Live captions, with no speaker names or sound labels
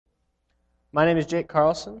My name is Jake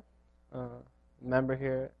Carlson, member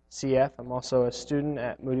here at CF. I'm also a student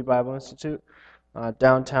at Moody Bible Institute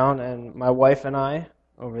downtown, and my wife and I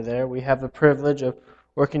over there, we have the privilege of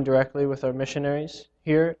working directly with our missionaries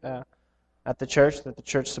here at the church that the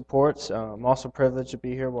church supports. I'm also privileged to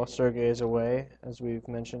be here while Sergey is away, as we've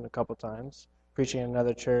mentioned a couple times, preaching in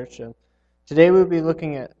another church. And today we'll be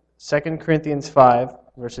looking at 2 Corinthians 5,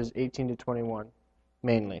 verses 18 to 21,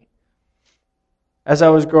 mainly. As I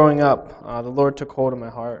was growing up, the Lord took hold of my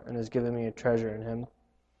heart and has given me a treasure in Him.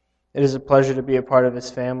 It is a pleasure to be a part of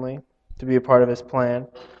His family, to be a part of His plan,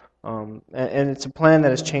 and it's a plan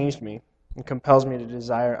that has changed me and compels me to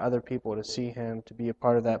desire other people to see Him, to be a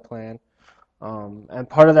part of that plan. And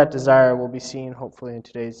part of that desire will be seen hopefully in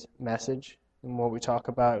today's message and what we talk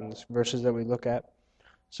about and the verses that we look at.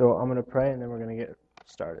 So I'm going to pray and then we're going to get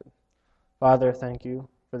started. Father, thank you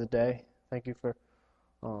for the day. Thank you for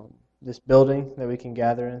this building that we can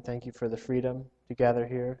gather in. Thank you for the freedom to gather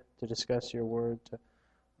here, to discuss your word, to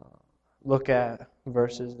look at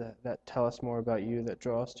verses that tell us more about you, that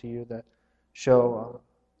draw us to you, that show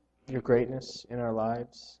your greatness in our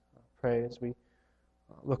lives. I pray as we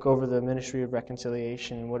look over the ministry of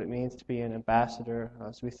reconciliation and what it means to be an ambassador,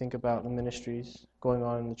 as we think about the ministries going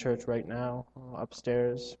on in the church right now,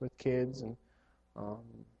 upstairs with kids, and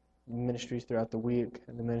ministries throughout the week,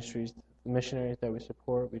 and the missionaries that we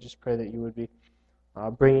support. We just pray that you would be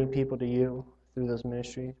bringing people to you through those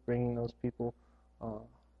ministries, bringing those people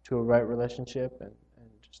to a right relationship, and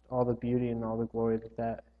just all the beauty and all the glory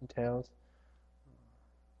that entails.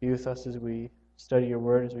 Be with us as we study your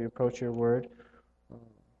word, as we approach your word,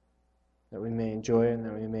 that we may enjoy it and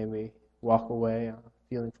that we may walk away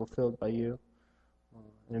feeling fulfilled by you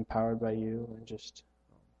and empowered by you and just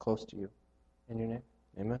close to you. In your name,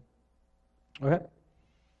 amen. Okay.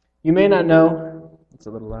 You may not know, it's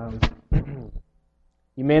a little loud.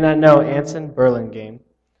 You may not know Anson Burlingame.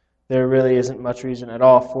 There really isn't much reason at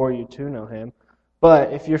all for you to know him.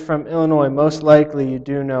 But if you're from Illinois, most likely you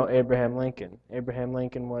do know Abraham Lincoln. Abraham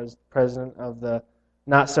Lincoln was president of the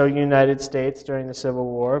not-so-United States during the Civil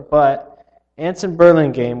War, but Anson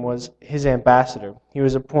Burlingame was his ambassador. He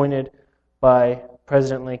was appointed by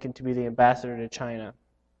President Lincoln to be the ambassador to China.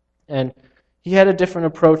 And he had a different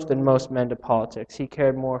approach than most men to politics. He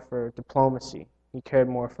cared more for diplomacy. He cared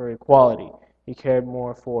more for equality. He cared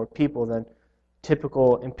more for people than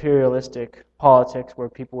typical imperialistic politics where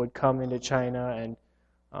people would come into China and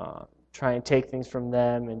try and take things from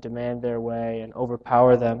them and demand their way and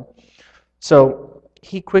overpower them. So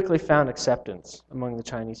he quickly found acceptance among the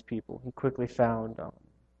Chinese people. He quickly found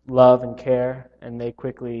love and care, and they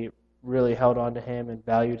quickly really held on to him and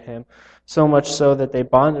valued him, so much so that they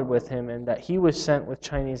bonded with him, and that he was sent with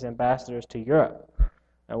Chinese ambassadors to Europe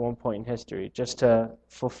at one point in history, just to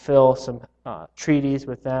fulfill some treaties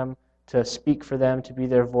with them, to speak for them, to be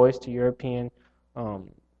their voice to European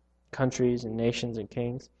countries and nations and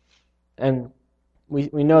kings. And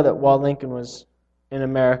we know that while Lincoln was in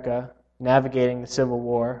America navigating the Civil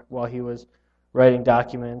War, while he was writing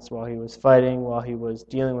documents, while he was fighting, while he was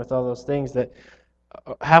dealing with all those things, that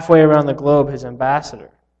halfway around the globe, his ambassador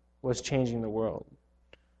was changing the world.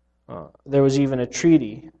 There was even a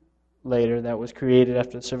treaty later that was created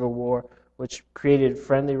after the Civil War, which created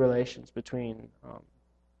friendly relations between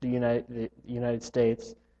the United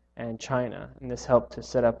States and China, and this helped to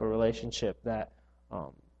set up a relationship that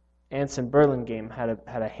Anson Burlingame had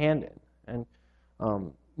a hand in.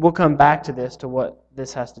 And we'll come back to this, to what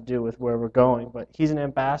this has to do with where we're going, but he's an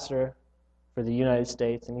ambassador for the United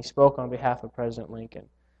States, and he spoke on behalf of President Lincoln.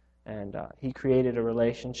 And he created a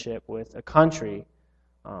relationship with a country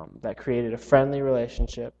that created a friendly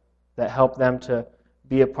relationship that helped them to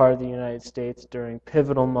be a part of the United States during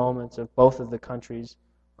pivotal moments of both of the countries'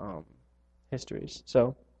 histories.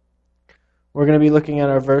 So we're going to be looking at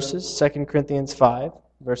our verses, 2 Corinthians 5,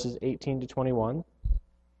 verses 18 to 21.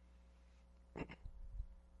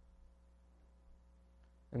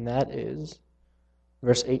 And that is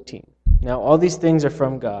verse 18. Now all these things are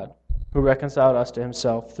from God, who reconciled us to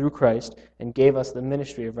himself through Christ and gave us the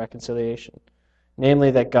ministry of reconciliation,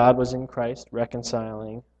 namely that God was in Christ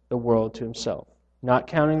reconciling the world to himself, not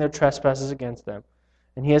counting their trespasses against them,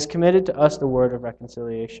 and he has committed to us the word of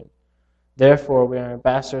reconciliation. Therefore we are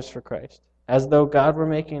ambassadors for Christ, as though God were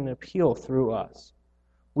making an appeal through us.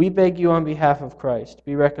 We beg you on behalf of Christ,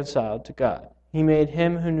 be reconciled to God. He made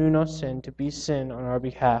him who knew no sin to be sin on our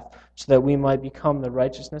behalf, so that we might become the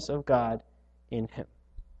righteousness of God in him.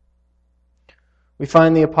 We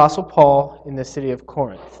find the Apostle Paul in the city of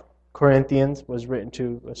Corinth. Corinthians was written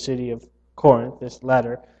to a city of Corinth, this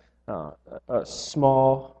letter, a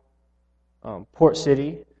small port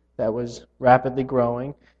city that was rapidly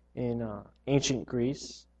growing. in ancient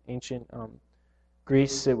Greece. Ancient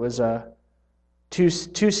Greece, it was two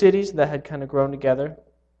cities that had kind of grown together,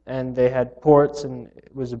 and they had ports, and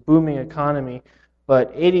it was a booming economy.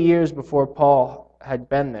 But 80 years before Paul had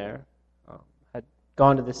been there, had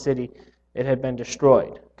gone to the city, it had been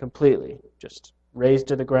destroyed completely, just razed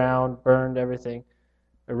to the ground, burned, everything,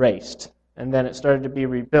 erased. And then it started to be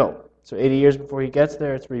rebuilt. So 80 years before he gets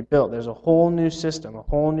there, it's rebuilt. There's a whole new system, a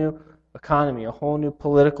whole new economy, a whole new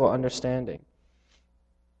political understanding.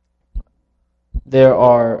 There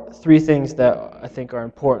are three things that I think are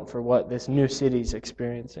important for what this new city is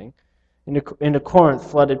experiencing. Into Corinth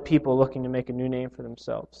flooded people looking to make a new name for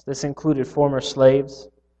themselves. This included former slaves,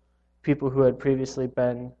 people who had previously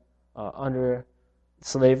been under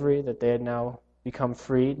slavery, that they had now become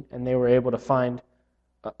freed, and they were able to find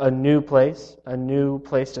a new place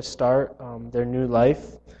to start their new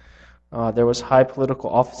life. There was high political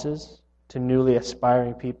offices to newly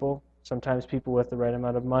aspiring people, sometimes people with the right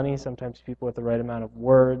amount of money, sometimes people with the right amount of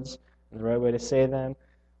words and the right way to say them.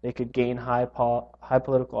 They could gain high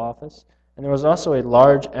political office. And there was also a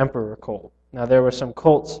large emperor cult. Now, there were some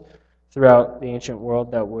cults throughout the ancient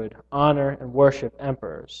world that would honor and worship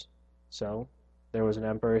emperors. So there was an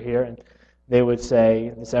emperor here, and they would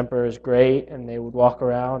say, this emperor is great, and they would walk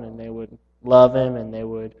around and they would love him and they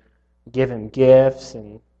would give him gifts,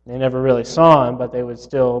 and they never really saw him, but they would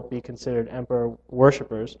still be considered emperor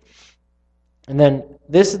worshippers. And then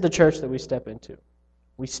this is the church that we step into.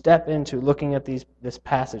 We step into looking at this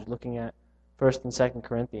passage, looking at 1st and 2nd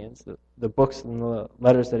Corinthians, the books and the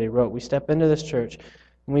letters that he wrote. We step into this church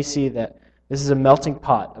and we see that this is a melting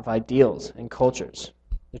pot of ideals and cultures.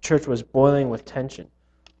 The church was boiling with tension.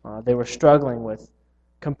 They were struggling with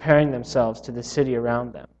comparing themselves to the city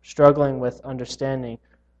around them, struggling with understanding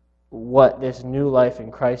what this new life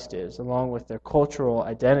in Christ is, along with their cultural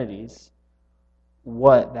identities,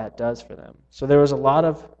 what that does for them. So there was a lot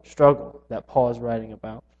of struggle that Paul is writing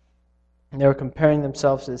about. And they were comparing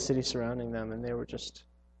themselves to the city surrounding them, and they were just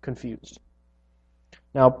confused.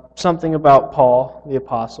 Now, something about Paul, the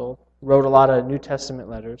apostle, wrote a lot of New Testament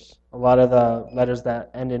letters, a lot of the letters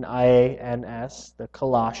that end in IANS, the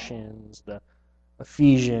Colossians, the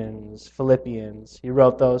Ephesians, Philippians. He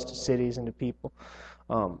wrote those to cities and to people.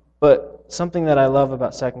 But something that I love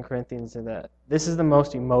about 2 Corinthians is that this is the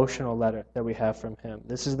most emotional letter that we have from him.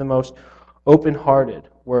 This is the most open-hearted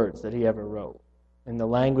words that he ever wrote. And the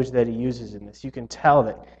language that he uses in this, you can tell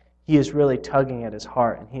that he is really tugging at his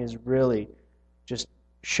heart, and he is really just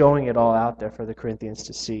showing it all out there for the Corinthians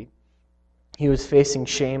to see. He was facing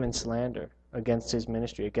shame and slander against his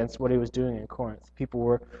ministry, against what he was doing in Corinth. People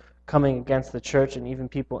were coming against the church, and even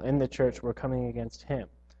people in the church were coming against him.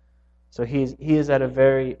 So he is at a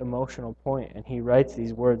very emotional point, and he writes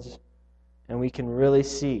these words, and we can really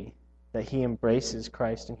see that he embraces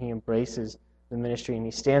Christ, and he embraces the ministry, and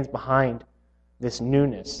he stands behind this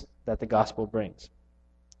newness that the gospel brings.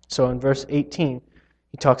 So in verse 18,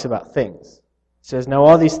 he talks about things. He says, now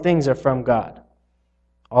all these things are from God.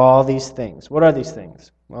 All these things. What are these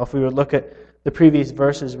things? Well, if we would look at the previous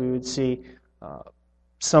verses, we would see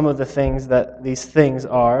some of the things that these things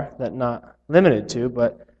are, that not limited to,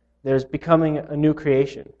 but there's becoming a new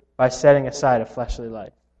creation by setting aside a fleshly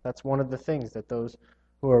life. That's one of the things that those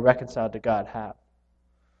who are reconciled to God have.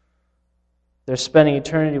 They're spending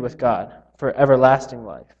eternity with God for everlasting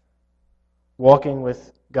life, walking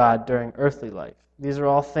with God during earthly life. These are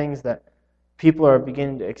all things that people are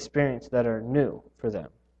beginning to experience that are new for them,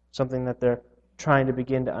 something that they're trying to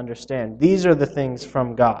begin to understand. These are the things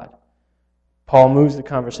from God. Paul moves the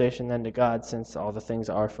conversation then to God, since all the things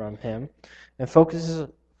are from him, and focuses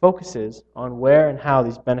on where and how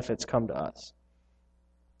these benefits come to us.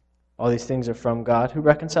 All these things are from God, who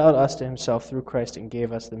reconciled us to himself through Christ and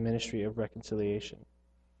gave us the ministry of reconciliation.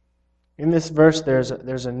 In this verse, there's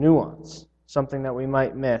a nuance, something that we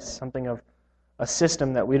might miss, something of a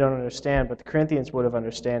system that we don't understand, but the Corinthians would have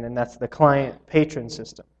understood, and that's the client-patron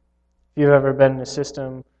system. If you've ever been in a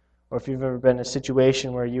system, or if you've ever been in a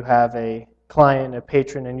situation where you have a client and a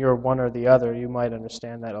patron and you're one or the other, you might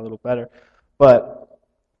understand that a little better. But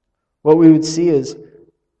what we would see is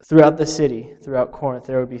throughout the city, throughout Corinth,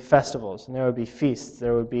 there would be festivals and there would be feasts.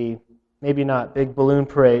 There would be maybe not big balloon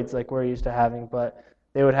parades like we're used to having, but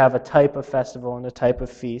they would have a type of festival and a type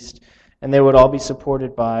of feast, and they would all be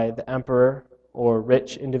supported by the emperor or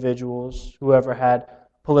rich individuals, whoever had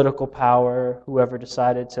political power, whoever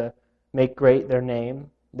decided to make great their name.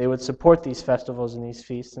 They would support these festivals and these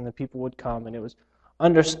feasts, and the people would come, and it was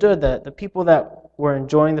understood that the people that were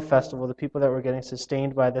enjoying the festival, the people that were getting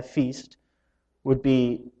sustained by the feast, would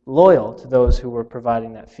be loyal to those who were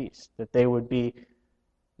providing that feast. That they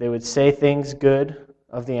would say things good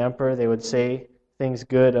of the emperor. They would say things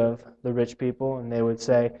good of the rich people, and they would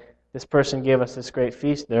say, this person gave us this great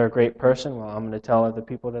feast. They're a great person. Well, I'm going to tell other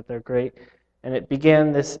people that they're great. And it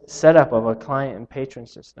began this setup of a client and patron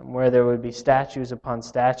system where there would be statues upon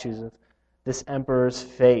statues of this emperor's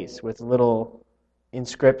face with little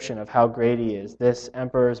inscription of how great he is, this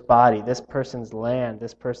emperor's body, this person's land,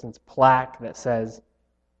 this person's plaque that says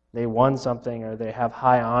they won something or they have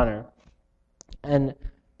high honor. And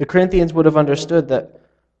the Corinthians would have understood that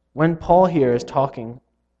when Paul here is talking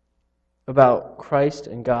about Christ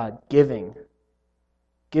and God giving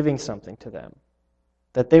something to them,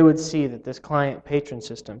 that they would see that this client-patron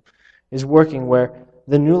system is working where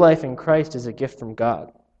the new life in Christ is a gift from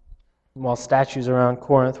God. While statues around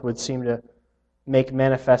Corinth would seem to make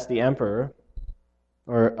manifest the emperor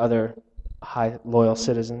or other high loyal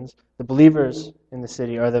citizens, the believers in the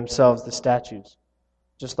city are themselves the statues.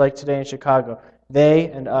 Just like today in Chicago, they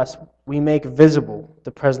and us, we make visible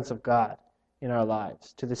the presence of God in our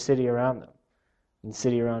lives to the city around them and the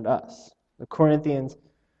city around us. The Corinthians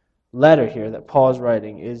letter here that Paul is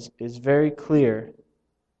writing is very clear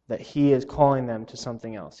that he is calling them to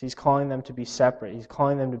something else. He's calling them to be separate. He's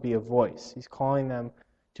calling them to be a voice. He's calling them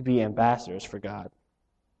to be ambassadors for God.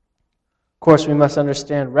 Of course, we must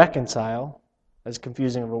understand reconcile, as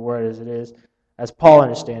confusing of a word as it is, as Paul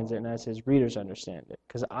understands it and as his readers understand it.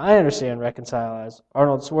 Because I understand reconcile as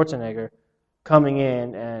Arnold Schwarzenegger coming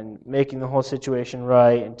in and making the whole situation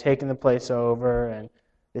right and taking the place over, and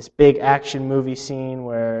this big action movie scene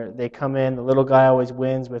where they come in, the little guy always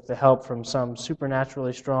wins with the help from some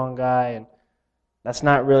supernaturally strong guy, and that's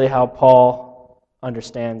not really how Paul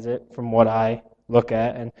understands it from what I look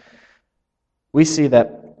at. And we see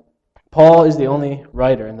that Paul is the only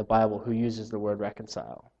writer in the Bible who uses the word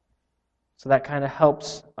reconcile. So that kind of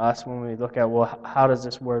helps us when we look at, well, how does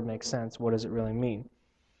this word make sense? What does it really mean?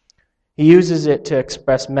 He uses it to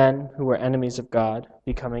express men who were enemies of God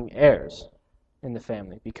becoming heirs in the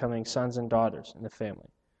family, becoming sons and daughters in the family.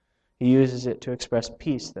 He uses it to express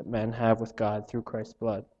peace that men have with God through Christ's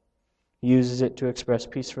blood. He uses it to express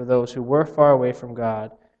peace for those who were far away from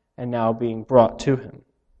God and now being brought to Him.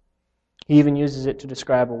 He even uses it to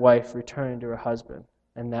describe a wife returning to her husband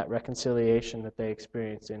and that reconciliation that they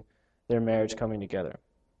experience in their marriage coming together.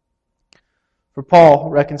 For Paul,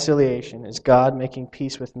 reconciliation is God making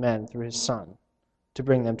peace with men through His Son to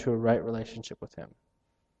bring them to a right relationship with Him.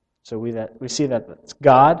 So we see that it's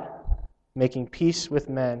God making peace with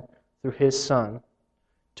men through His Son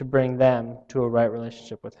to bring them to a right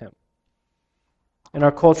relationship with Him. In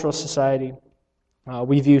our cultural society,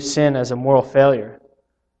 we view sin as a moral failure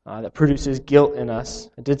that produces guilt in us.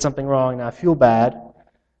 I did something wrong, now I feel bad.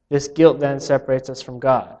 This guilt then separates us from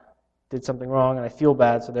God. Did something wrong and I feel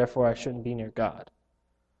bad, so therefore I shouldn't be near God.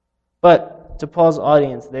 But to Paul's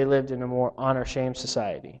audience, they lived in a more honor-shame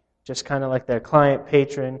society. Just kind of like their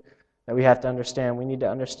client-patron that we have to understand. We need to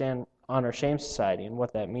understand honor-shame society and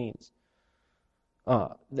what that means.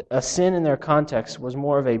 A sin in their context was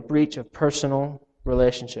more of a breach of personal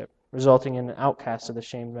relationship, resulting in an outcast of the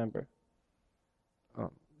shamed member.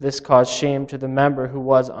 This caused shame to the member who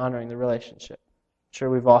was honoring the relationship. Sure,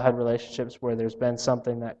 we've all had relationships where there's been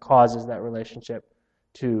something that causes that relationship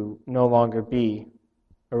to no longer be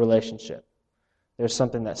a relationship. There's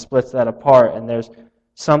something that splits that apart, and there's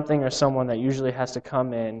something or someone that usually has to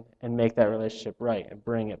come in and make that relationship right and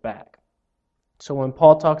bring it back. So when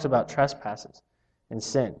Paul talks about trespasses and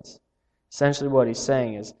sins, essentially what he's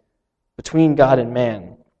saying is between God and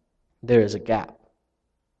man, there is a gap.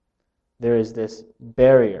 There is this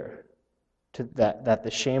barrier to that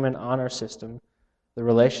the shame and honor system, the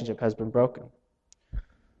relationship has been broken.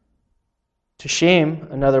 To shame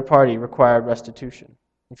another party required restitution.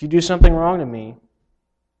 If you do something wrong to me,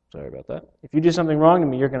 sorry about that. If you do something wrong to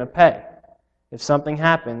me, you're going to pay. If something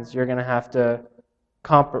happens, you're going to have to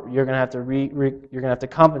compensate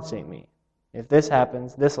me. If this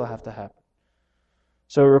happens, this will have to happen.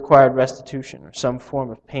 So it required restitution or some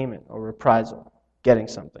form of payment or reprisal, getting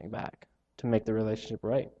something back to make the relationship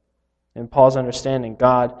right. In Paul's understanding,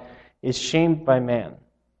 God is shamed by man.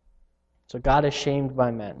 So God is shamed by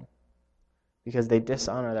men because they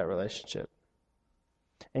dishonor that relationship.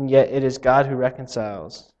 And yet it is God who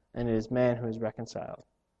reconciles, and it is man who is reconciled.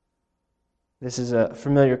 This is a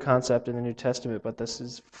familiar concept in the New Testament, but this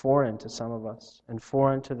is foreign to some of us and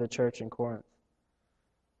foreign to the church in Corinth.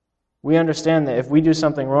 We understand that if we do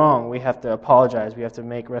something wrong, we have to apologize, we have to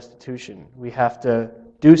make restitution, we have to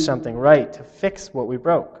do something right to fix what we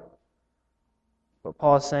broke. But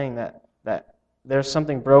Paul is saying that there's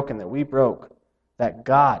something broken that we broke that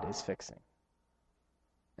God is fixing.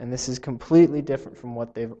 And this is completely different from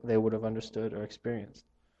what they would have understood or experienced.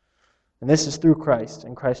 And this is through Christ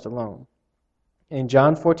and Christ alone. In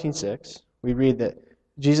John 14:6, we read that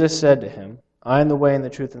Jesus said to him, I am the way and the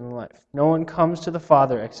truth and the life. No one comes to the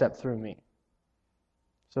Father except through me.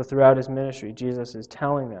 So throughout his ministry, Jesus is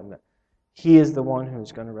telling them that he is the one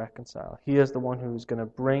who's going to reconcile. He is the one who's going to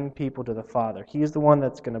bring people to the Father. He is the one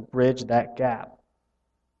that's going to bridge that gap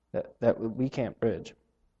that we can't bridge.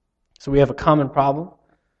 So we have a common problem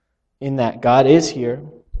in that God is here,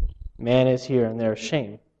 man is here, and there is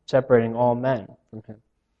shame separating all men from him.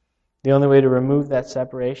 The only way to remove that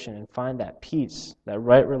separation and find that peace, that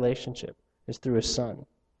right relationship, is through his Son.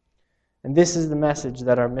 And this is the message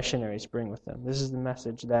that our missionaries bring with them. This is the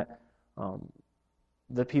message that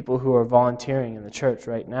the people who are volunteering in the church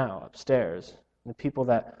right now upstairs, the people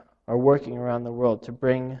that are working around the world to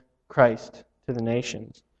bring Christ to the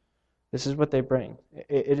nations, this is what they bring.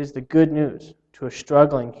 It is the good news to a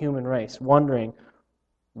struggling human race, wondering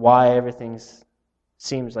why everything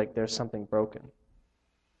seems like there's something broken.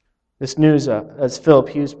 This news, as Philip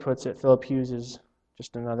Hughes puts it, Philip Hughes is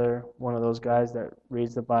just another one of those guys that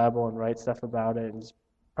reads the Bible and writes stuff about it, and is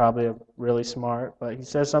probably really smart, but he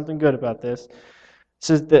says something good about this. It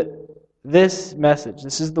says that this message,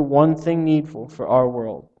 this is the one thing needful for our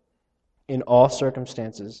world in all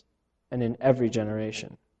circumstances and in every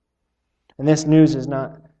generation. And this news is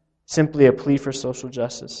not simply a plea for social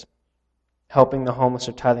justice, helping the homeless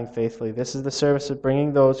or tithing faithfully. This is the service of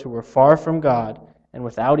bringing those who were far from God and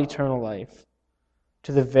without eternal life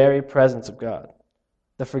to the very presence of God,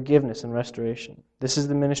 the forgiveness and restoration. This is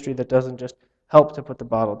the ministry that doesn't just help to put the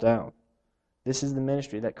bottle down. This is the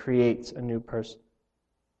ministry that creates a new person.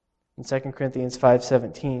 In 2 Corinthians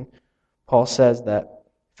 5:17, Paul says that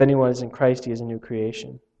if anyone is in Christ, he is a new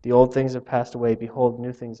creation. The old things have passed away. Behold,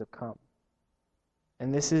 new things have come.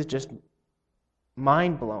 And this is just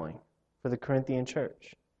mind-blowing for the Corinthian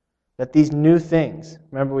church. That these new things,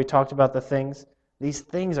 remember we talked about the things? These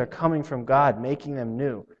things are coming from God, making them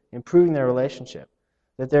new, improving their relationship.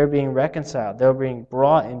 That they're being reconciled. They're being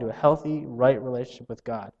brought into a healthy, right relationship with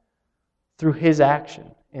God through his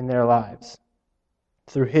action in their lives,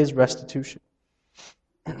 through his restitution.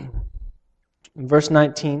 In verse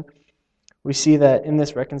 19, we see that in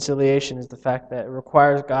this reconciliation is the fact that it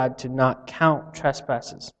requires God to not count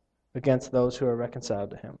trespasses against those who are reconciled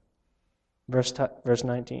to him. Verse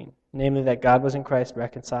 19, namely that God was in Christ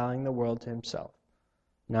reconciling the world to himself,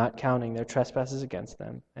 not counting their trespasses against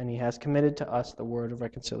them, and he has committed to us the word of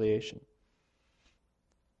reconciliation.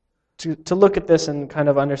 To look at this and kind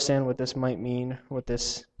of understand what this might mean, what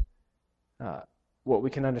we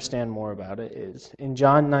can understand more about it is, in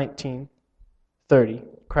John 19:30,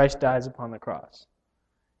 Christ dies upon the cross.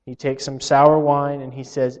 He takes some sour wine and he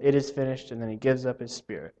says, "It is finished," and then he gives up his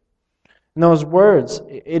spirit. And those words,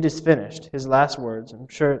 "it is finished," his last words, I'm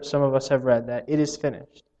sure some of us have read that, "it is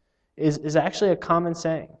finished," is actually a common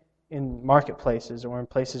saying in marketplaces or in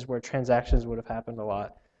places where transactions would have happened a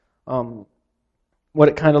lot. What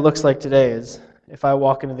it kind of looks like today is if I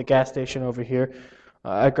walk into the gas station over here,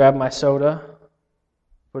 I grab my soda,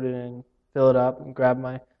 put it in, fill it up, and grab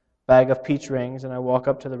my bag of peach rings, and I walk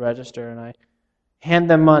up to the register and I hand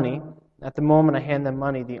them money. At the moment I hand them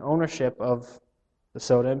money, the ownership of the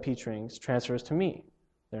soda and peach rings transfers to me.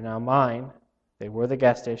 They're now mine. They were the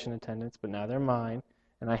gas station attendants, but now they're mine.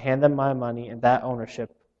 And I hand them my money, and that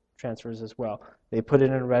ownership transfers as well. They put it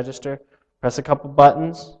in a register, press a couple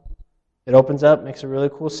buttons, it opens up, makes a really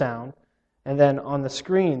cool sound, and then on the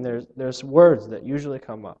screen there's words that usually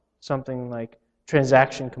come up. Something like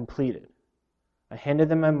transaction completed. I handed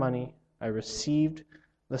them my money, I received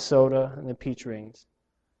the soda and the peach rings,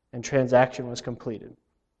 and transaction was completed.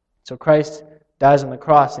 So Christ dies on the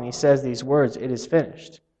cross and he says these words, "It is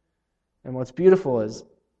finished." And what's beautiful is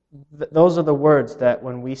those are the words that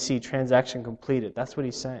when we see transaction completed, that's what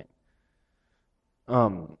he's saying.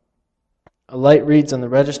 A light reads on the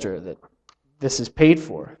register that this is paid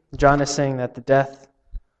for. John is saying that the death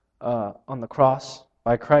on the cross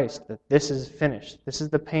by Christ, that this is finished. This is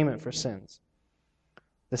the payment for sins.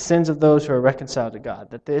 The sins of those who are reconciled to God.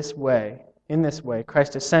 That in this way,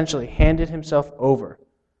 Christ essentially handed himself over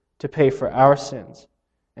to pay for our sins,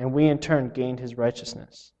 and we in turn gained his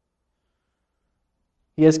righteousness.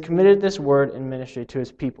 He has committed this word and ministry to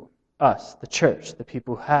his people, us, the church, the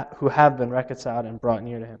people who have been reconciled and brought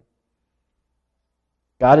near to him.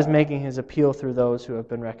 God is making his appeal through those who have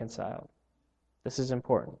been reconciled. This is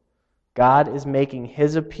important. God is making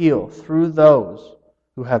his appeal through those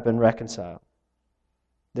who have been reconciled.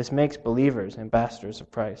 This makes believers ambassadors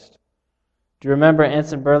of Christ. Do you remember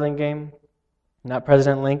Anson Burlingame? Not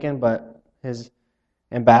President Lincoln, but his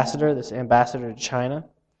ambassador, this ambassador to China.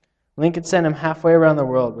 Lincoln sent him halfway around the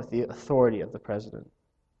world with the authority of the president.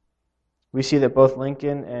 We see that both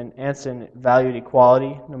Lincoln and Anson valued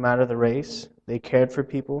equality no matter the race. They cared for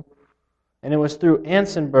people. And it was through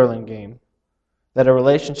Anson Burlingame that a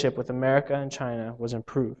relationship with America and China was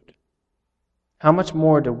improved. How much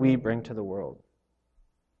more do we bring to the world?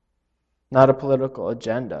 Not a political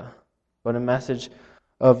agenda, but a message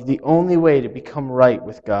of the only way to become right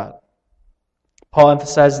with God. Paul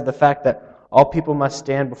emphasizes the fact that all people must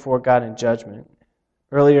stand before God in judgment.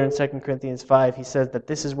 Earlier in 2 Corinthians 5, he says that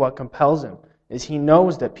this is what compels him, is he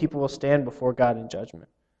knows that people will stand before God in judgment.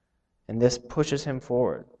 And this pushes him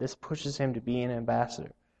forward. This pushes him to be an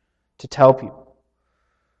ambassador, to tell people.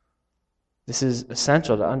 This is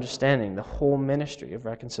essential to understanding the whole ministry of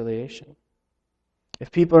reconciliation.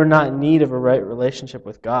 If people are not in need of a right relationship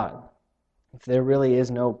with God, if there really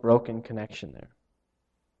is no broken connection there,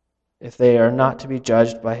 if they are not to be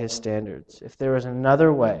judged by His standards, if there is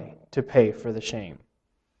another way to pay for the shame,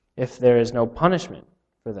 if there is no punishment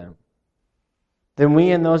for them, then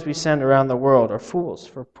we and those we send around the world are fools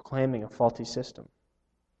for proclaiming a faulty system.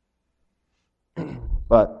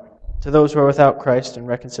 But to those who are without Christ and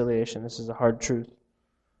reconciliation, this is a hard truth,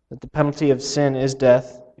 that the penalty of sin is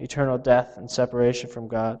death, eternal death, and separation from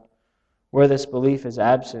God. Where this belief is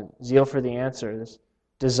absent, zeal for the answer, this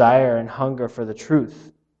desire and hunger for the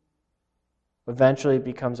truth, eventually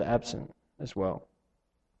becomes absent as well.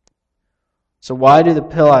 So why do the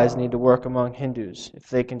Pillais need to work among Hindus if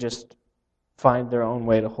they can just find their own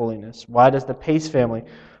way to holiness? Why does the Pace family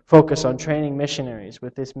focus on training missionaries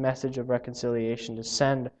with this message of reconciliation to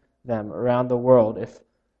send them around the world if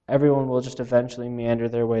everyone will just eventually meander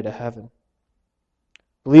their way to heaven?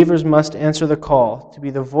 Believers must answer the call to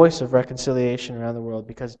be the voice of reconciliation around the world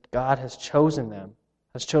because God has chosen them,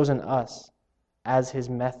 has chosen us as His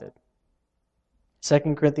method.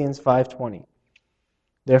 2 Corinthians 5:20.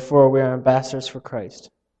 Therefore we are ambassadors for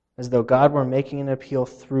Christ, as though God were making an appeal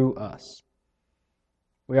through us.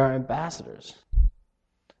 We are ambassadors.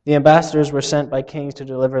 The ambassadors were sent by kings to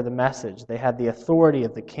deliver the message. They had the authority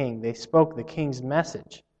of the king. They spoke the king's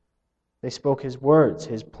message. They spoke his words,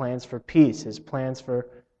 his plans for peace, his plans for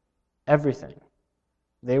everything.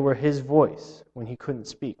 They were his voice when he couldn't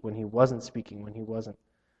speak, when he wasn't speaking, when he wasn't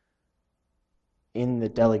in the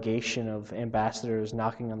delegation of ambassadors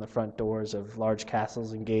knocking on the front doors of large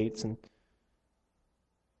castles and gates. And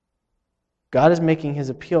God is making his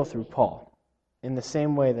appeal through Paul in the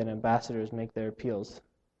same way that ambassadors make their appeals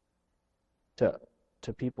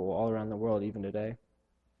to people all around the world, even today.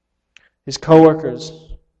 His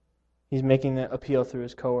co-workers, he's making the appeal through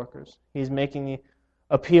his co-workers. He's making the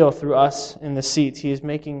appeal through us in the seats. He is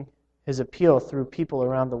making his appeal through people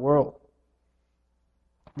around the world.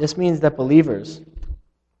 This means that believers,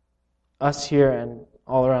 us here and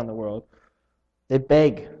all around the world, they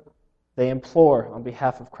beg, they implore on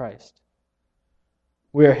behalf of Christ.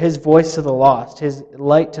 We are his voice to the lost, his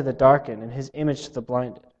light to the darkened, and his image to the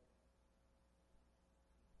blinded.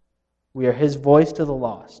 We are his voice to the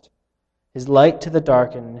lost, his light to the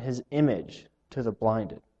darkened, and his image to the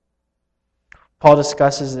blinded. Paul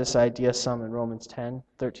discusses this idea some in Romans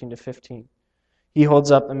 10:13-15. He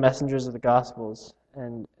holds up the messengers of the Gospels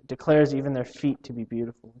and declares even their feet to be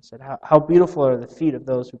beautiful. He said, how beautiful are the feet of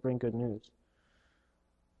those who bring good news.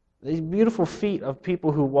 These beautiful feet of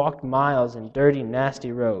people who walked miles in dirty,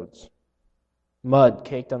 nasty roads, mud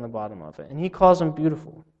caked on the bottom of it. And he calls them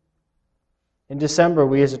beautiful. In December,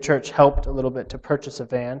 we as a church helped a little bit to purchase a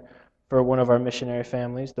van for one of our missionary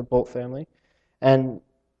families, the Bolt family. And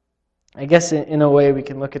I guess in a way we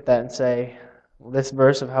can look at that and say, well, this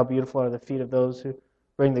verse of how beautiful are the feet of those who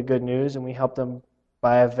bring the good news, and we help them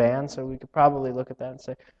buy a van, so we could probably look at that and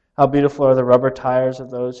say, how beautiful are the rubber tires of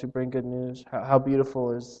those who bring good news? How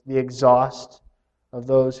beautiful is the exhaust of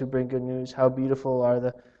those who bring good news? How beautiful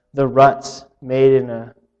are the ruts made in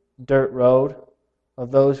a dirt road of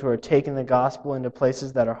those who are taking the gospel into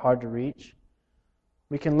places that are hard to reach?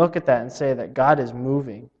 We can look at that and say that God is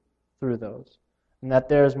moving through those, and that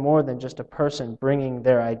there is more than just a person bringing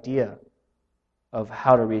their idea of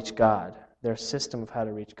how to reach God, their system of how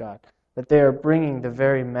to reach God, that they are bringing the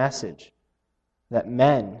very message that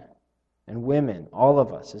men and women, all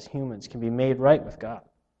of us as humans, can be made right with God.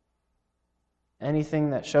 Anything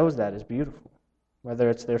that shows that is beautiful, whether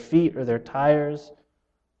it's their feet or their tires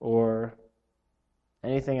or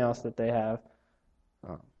anything else that they have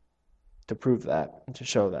to prove that and to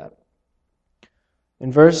show that.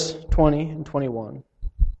 In verse 20 and 21,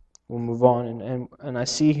 we'll move on, and I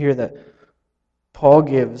see here that Paul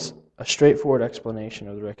gives a straightforward explanation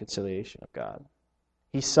of the reconciliation of God.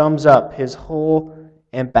 He sums up his whole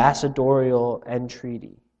ambassadorial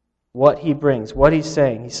entreaty, what he brings, what he's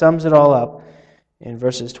saying. He sums it all up in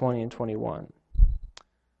verses 20 and 21.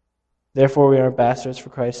 Therefore we are ambassadors for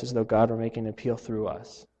Christ, as though God were making an appeal through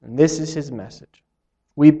us. And this is his message.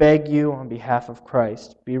 We beg you on behalf of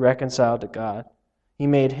Christ, be reconciled to God. He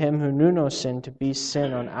made him who knew no sin to be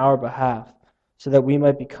sin on our behalf, so that we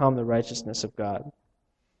might become the righteousness of God.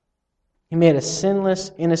 He made a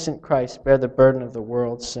sinless, innocent Christ bear the burden of the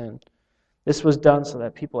world's sin. This was done so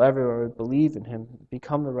that people everywhere would believe in him and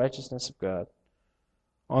become the righteousness of God.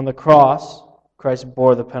 On the cross, Christ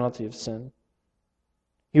bore the penalty of sin.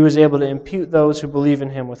 He was able to impute those who believe in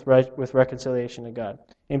him with reconciliation to God.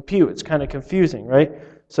 Impute, it's kind of confusing, right?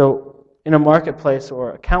 So in a marketplace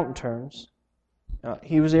or accountant terms,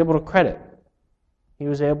 he was able to credit. He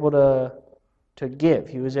was able to give.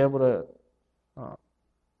 He was able to,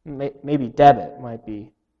 maybe debit might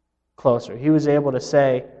be closer. He was able to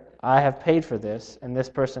say, I have paid for this, and this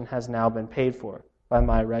person has now been paid for by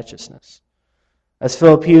my righteousness. As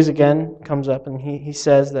Philip Hughes again comes up and he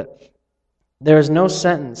says that there is no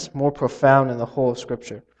sentence more profound in the whole of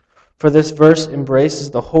Scripture, for this verse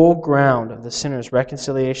embraces the whole ground of the sinner's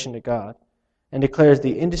reconciliation to God and declares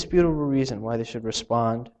the indisputable reason why they should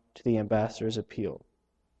respond to the ambassador's appeal.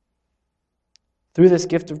 Through this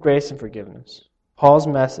gift of grace and forgiveness, Paul's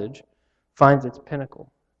message finds its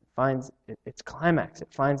pinnacle, finds its climax,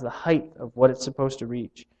 it finds the height of what it's supposed to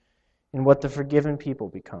reach in what the forgiven people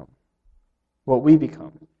become. What we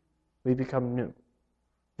become new.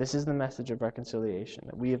 This is the message of reconciliation,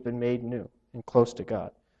 that we have been made new and close to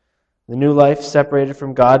God. The new life separated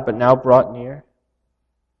from God but now brought near,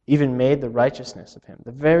 even made the righteousness of him,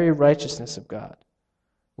 the very righteousness of God,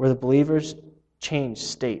 where the believers change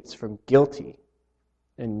states from guilty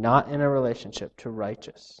and not in a relationship to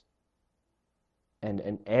righteous and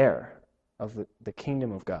an heir of the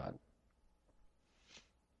kingdom of God.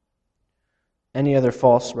 Any other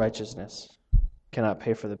false righteousness cannot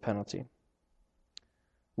pay for the penalty.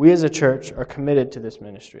 We as a church are committed to this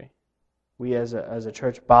ministry. We as a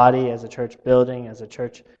church body, as a church building, as a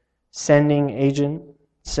church sending agent,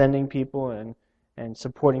 sending people and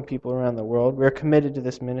supporting people around the world, we're committed to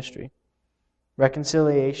this ministry.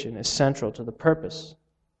 Reconciliation is central to the purpose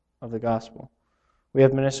of the gospel. We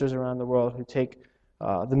have ministers around the world who take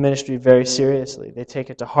the ministry very seriously. They take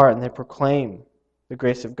it to heart and they proclaim the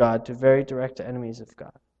grace of God to very direct enemies of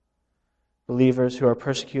God. Believers who are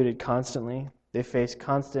persecuted constantly, they face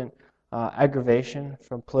constant aggravation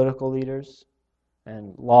from political leaders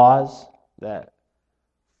and laws that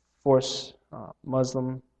force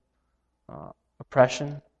Muslim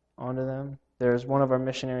oppression onto them. There's one of our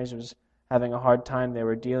missionaries who was having a hard time. They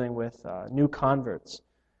were dealing with new converts,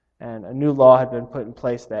 and a new law had been put in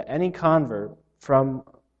place that any convert from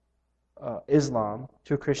Islam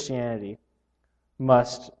to Christianity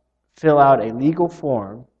must fill out a legal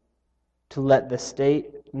form to let the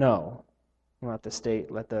state know, not the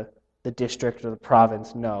state, let the district or the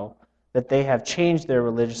province know that they have changed their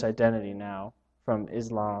religious identity now from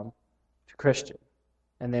Islam to Christian.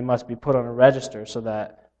 And they must be put on a register so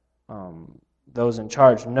that those in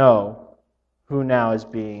charge know who now is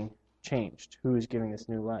being changed, who is giving this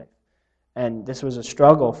new life. And this was a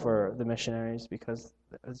struggle for the missionaries because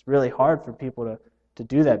it's really hard for people to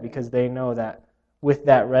do that, because they know that with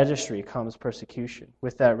that registry comes persecution.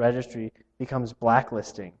 With that registry becomes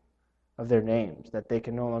blacklisting of their names, that they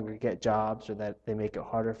can no longer get jobs, or that they make it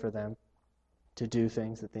harder for them to do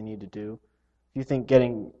things that they need to do. If you think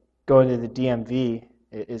going to the DMV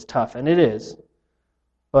is tough, and it is,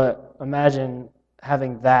 but imagine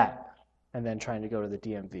having that and then trying to go to the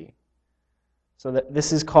DMV. So that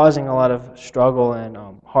this is causing a lot of struggle and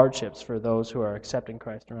hardships for those who are accepting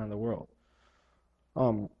Christ around the world.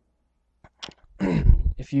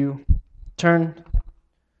 If you turn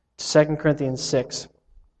to 2 Corinthians 6,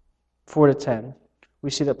 4-10, we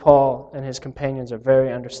see that Paul and his companions are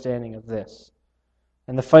very understanding of this.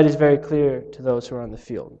 And the fight is very clear to those who are on the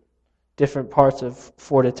field. Different parts of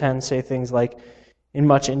 4-10 say things like, in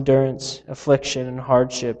much endurance, affliction, and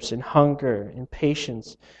hardships, in hunger, in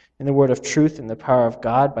patience, in the word of truth, in the power of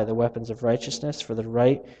God, by the weapons of righteousness, for the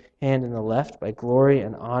right hand and the left, by glory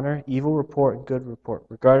and honor, evil report and good report,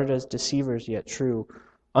 regarded as deceivers yet true,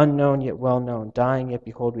 unknown yet well known, dying yet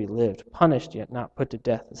behold we lived, punished yet not put to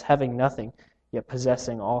death, as having nothing yet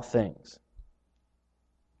possessing all things.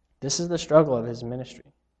 This is the struggle of his ministry.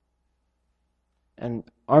 And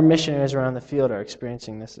our missionaries around the field are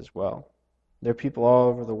experiencing this as well. There are people all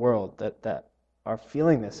over the world that are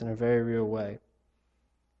feeling this in a very real way.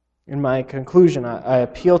 In my conclusion, I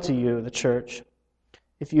appeal to you, the church,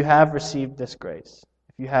 if you have received this grace,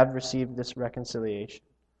 if you have received this reconciliation,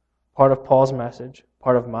 part of Paul's message,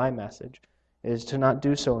 part of my message, is to not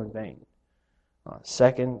do so in vain.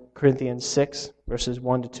 2 Corinthians 6, verses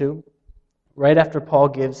 1-2, right after Paul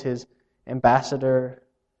gives his ambassador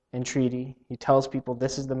entreaty. He tells people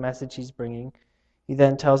this is the message he's bringing. He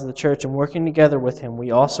then tells the church, and working together with him,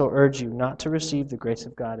 we also urge you not to receive the grace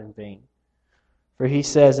of God in vain. For he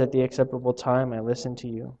says, at the acceptable time I listened to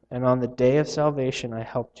you, and on the day of salvation I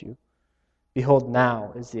helped you. Behold,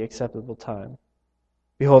 now is the acceptable time.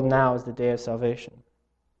 Behold, now is the day of salvation.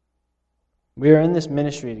 We are in this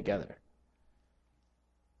ministry together.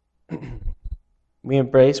 We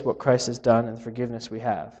embrace what Christ has done and the forgiveness we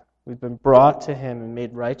have. We've been brought to him and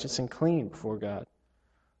made righteous and clean before God.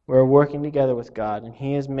 We're working together with God, and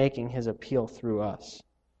he is making his appeal through us.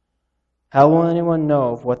 How will anyone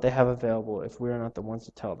know of what they have available if we are not the ones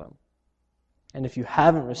to tell them? And if you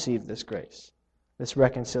haven't received this grace, this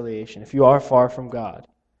reconciliation, if you are far from God,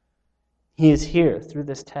 he is here through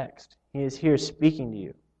this text. He is here speaking to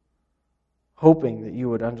you, hoping that you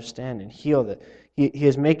would understand and heal that. He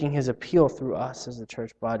is making his appeal through us as the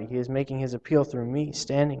church body. He is making his appeal through me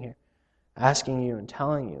standing here, asking you and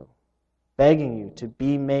telling you, begging you to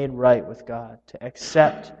be made right with God, to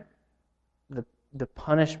accept the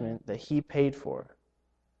punishment that he paid for.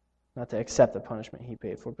 Not to accept the punishment he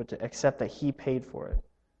paid for, but to accept that he paid for it.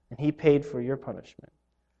 And he paid for your punishment.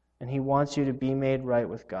 And he wants you to be made right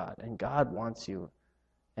with God. And God wants you.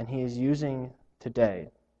 And he is using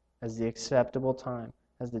today as the acceptable time,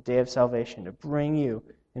 as the day of salvation, to bring you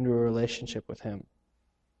into a relationship with him.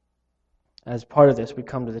 As part of this, we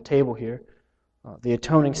come to the table here. The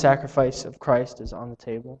atoning sacrifice of Christ is on the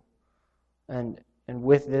table. And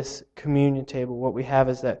with this communion table, what we have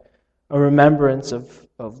is that a remembrance of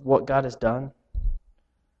what God has done,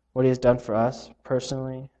 what he has done for us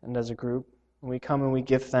personally and as a group. And we come and we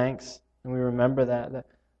give thanks, and we remember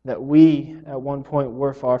that we at one point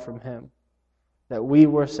were far from him, that we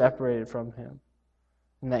were separated from him,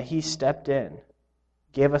 and that he stepped in,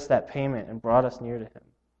 gave us that payment, and brought us near to him.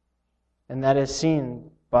 And that is seen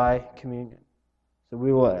by communion. So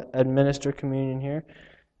we will administer communion here,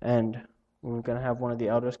 and we're going to have one of the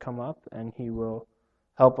elders come up, and he will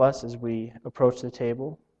help us as we approach the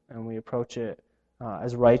table, and we approach it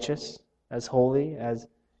as righteous, as holy, as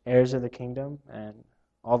heirs of the kingdom, and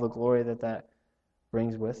all the glory that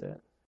brings with it.